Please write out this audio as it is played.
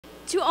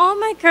To all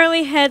my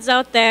curly heads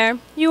out there,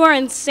 you are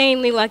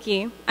insanely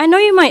lucky. I know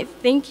you might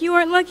think you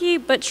aren't lucky,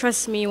 but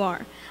trust me, you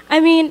are. I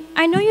mean,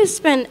 I know you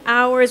spend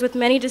hours with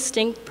many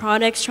distinct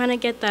products trying to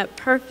get that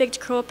perfect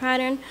curl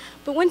pattern,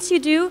 but once you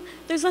do,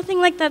 there's nothing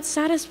like that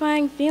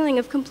satisfying feeling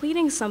of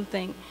completing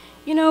something.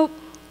 You know,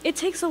 it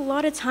takes a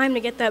lot of time to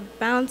get that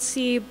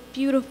bouncy,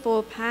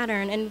 beautiful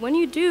pattern, and when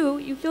you do,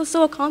 you feel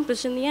so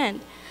accomplished in the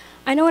end.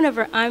 I know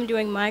whenever I'm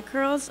doing my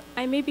curls,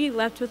 I may be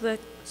left with a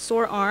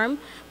sore arm,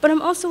 but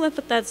I'm also left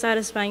with that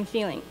satisfying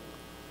feeling.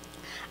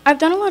 I've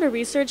done a lot of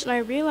research and I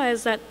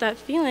realized that that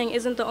feeling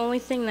isn't the only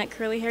thing that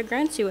curly hair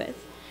grants you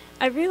with.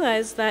 I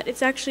realized that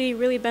it's actually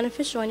really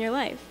beneficial in your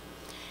life.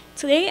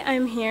 Today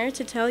I'm here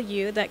to tell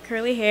you that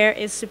curly hair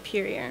is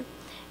superior.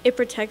 It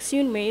protects you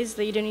in ways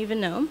that you didn't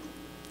even know,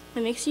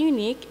 it makes you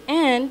unique,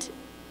 and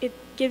it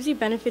gives you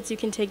benefits you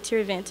can take to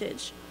your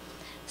advantage.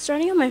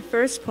 Starting on my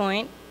first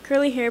point,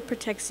 curly hair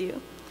protects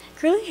you.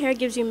 Curly hair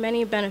gives you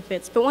many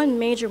benefits, but one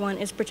major one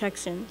is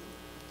protection.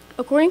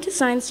 According to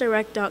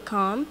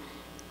ScienceDirect.com,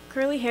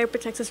 curly hair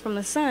protects us from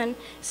the sun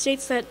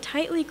states that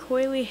tightly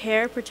coily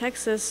hair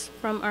protects us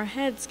from our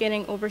heads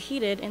getting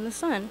overheated in the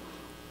sun.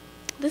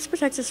 This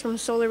protects us from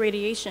solar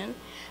radiation.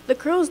 The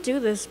curls do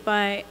this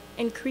by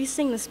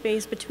increasing the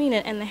space between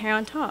it and the hair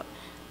on top.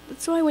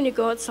 That's why when you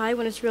go outside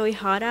when it's really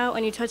hot out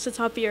and you touch the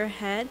top of your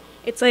head,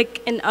 it's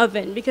like an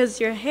oven because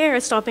your hair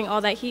is stopping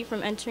all that heat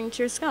from entering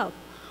to your scalp.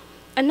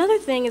 Another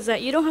thing is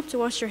that you don't have to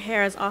wash your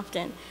hair as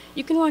often.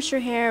 You can wash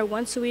your hair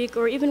once a week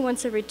or even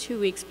once every 2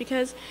 weeks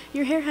because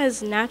your hair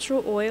has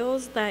natural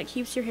oils that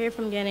keeps your hair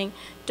from getting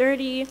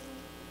dirty,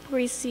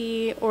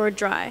 greasy, or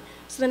dry.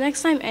 So the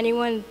next time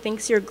anyone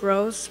thinks you're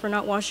gross for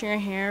not washing your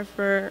hair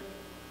for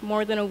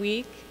more than a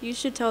week, you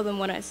should tell them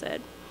what I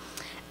said.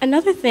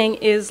 Another thing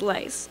is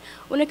lice.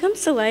 When it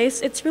comes to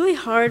lice, it's really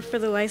hard for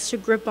the lice to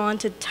grip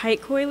onto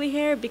tight coily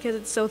hair because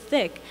it's so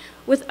thick.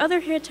 With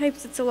other hair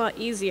types, it's a lot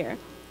easier.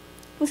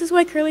 This is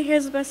why curly hair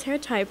is the best hair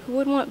type. Who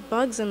would want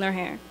bugs in their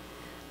hair?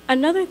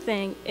 Another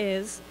thing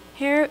is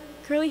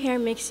curly hair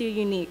makes you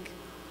unique.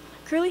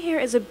 Curly hair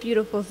is a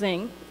beautiful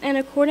thing, and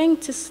according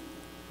to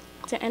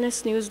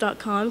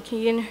nsnews.com,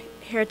 Canadian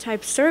Hair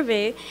Type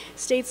Survey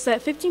states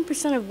that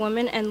 15% of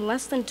women and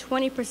less than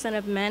 20%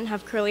 of men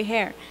have curly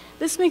hair.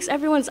 This makes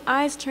everyone's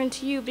eyes turn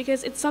to you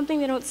because it's something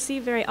they don't see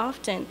very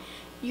often.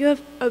 You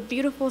have a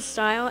beautiful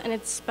style and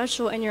it's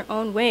special in your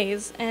own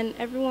ways, and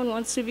everyone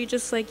wants to be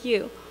just like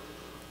you.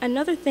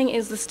 Another thing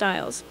is the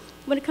styles.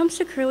 When it comes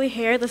to curly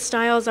hair, the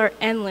styles are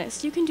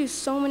endless. You can do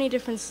so many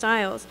different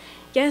styles.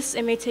 Yes,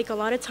 it may take a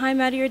lot of time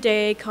out of your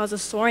day, cause a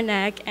sore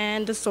neck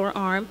and a sore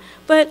arm,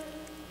 but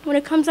when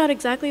it comes out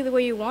exactly the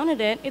way you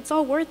wanted it, it's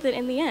all worth it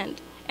in the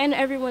end, and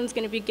everyone's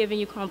going to be giving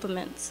you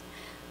compliments.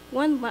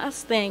 One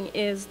last thing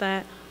is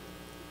that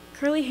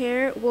curly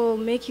hair will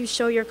make you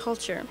show your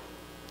culture.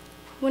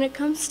 When it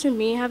comes to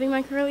me having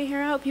my curly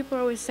hair out, people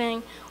are always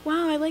saying,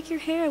 "Wow, I like your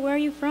hair, where are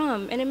you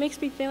from?" And it makes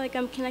me feel like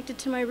I'm connected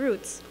to my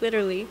roots,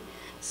 literally.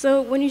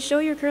 So when you show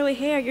your curly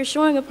hair, you're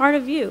showing a part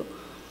of you.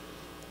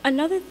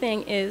 Another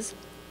thing is,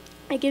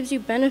 it gives you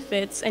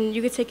benefits and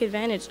you could take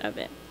advantage of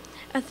it.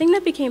 A thing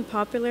that became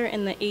popular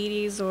in the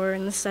 80s or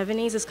in the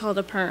 70s is called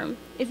a perm.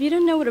 If you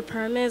didn't know what a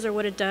perm is or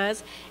what it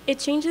does, it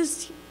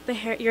changes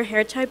your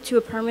hair type to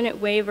a permanent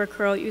wave or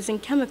curl using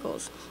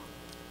chemicals.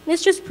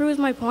 This just proves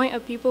my point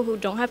of people who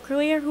don't have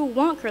curly hair who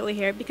want curly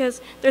hair because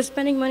they're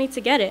spending money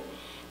to get it.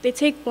 They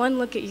take one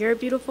look at your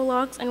beautiful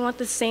locks and want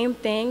the same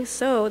thing,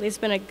 so they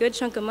spend a good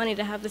chunk of money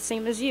to have the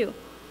same as you.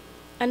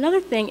 Another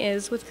thing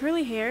is, with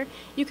curly hair,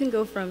 you can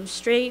go from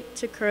straight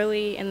to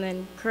curly and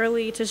then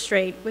curly to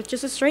straight with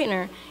just a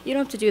straightener. You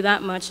don't have to do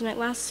that much and it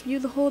lasts you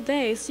the whole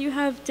day, so you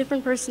have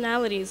different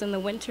personalities in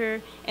the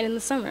winter and in the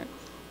summer.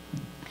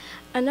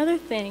 Another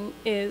thing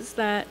is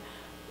that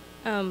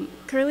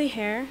curly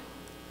hair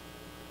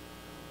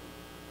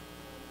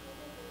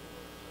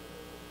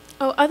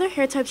other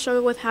hair types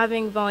struggle with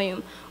having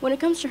volume. When it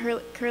comes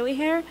to curly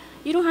hair,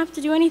 you don't have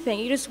to do anything.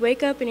 You just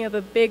wake up and you have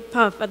a big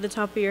puff at the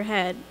top of your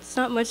head. It's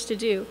not much to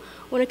do.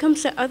 When it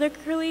comes to other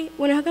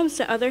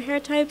hair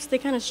types, they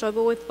kind of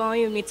struggle with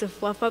volume, need to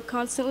fluff up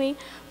constantly.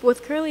 But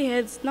with curly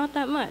heads, not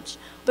that much.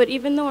 But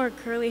even though our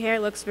curly hair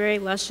looks very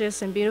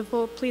luscious and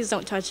beautiful, please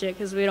don't touch it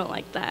because we don't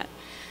like that.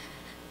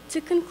 To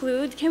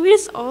conclude, can we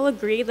just all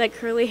agree that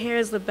curly hair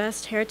is the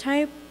best hair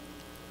type?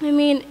 I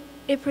mean,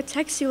 it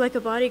protects you like a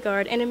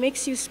bodyguard, and it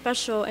makes you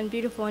special and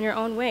beautiful in your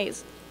own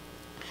ways.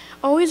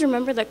 Always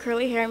remember that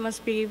curly hair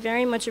must be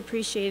very much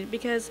appreciated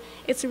because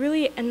it's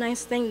really a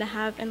nice thing to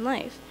have in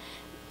life.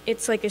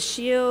 It's like a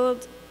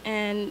shield,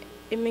 and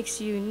it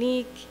makes you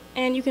unique,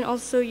 and you can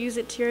also use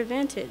it to your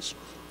advantage.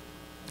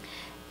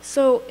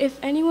 So if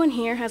anyone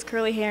here has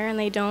curly hair and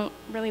they don't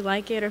really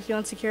like it or feel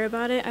insecure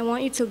about it, I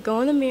want you to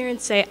go in the mirror and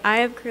say, "I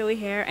have curly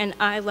hair and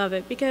I love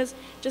it," because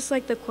just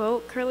like the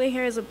quote, curly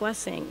hair is a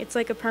blessing. It's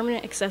like a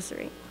permanent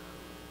accessory.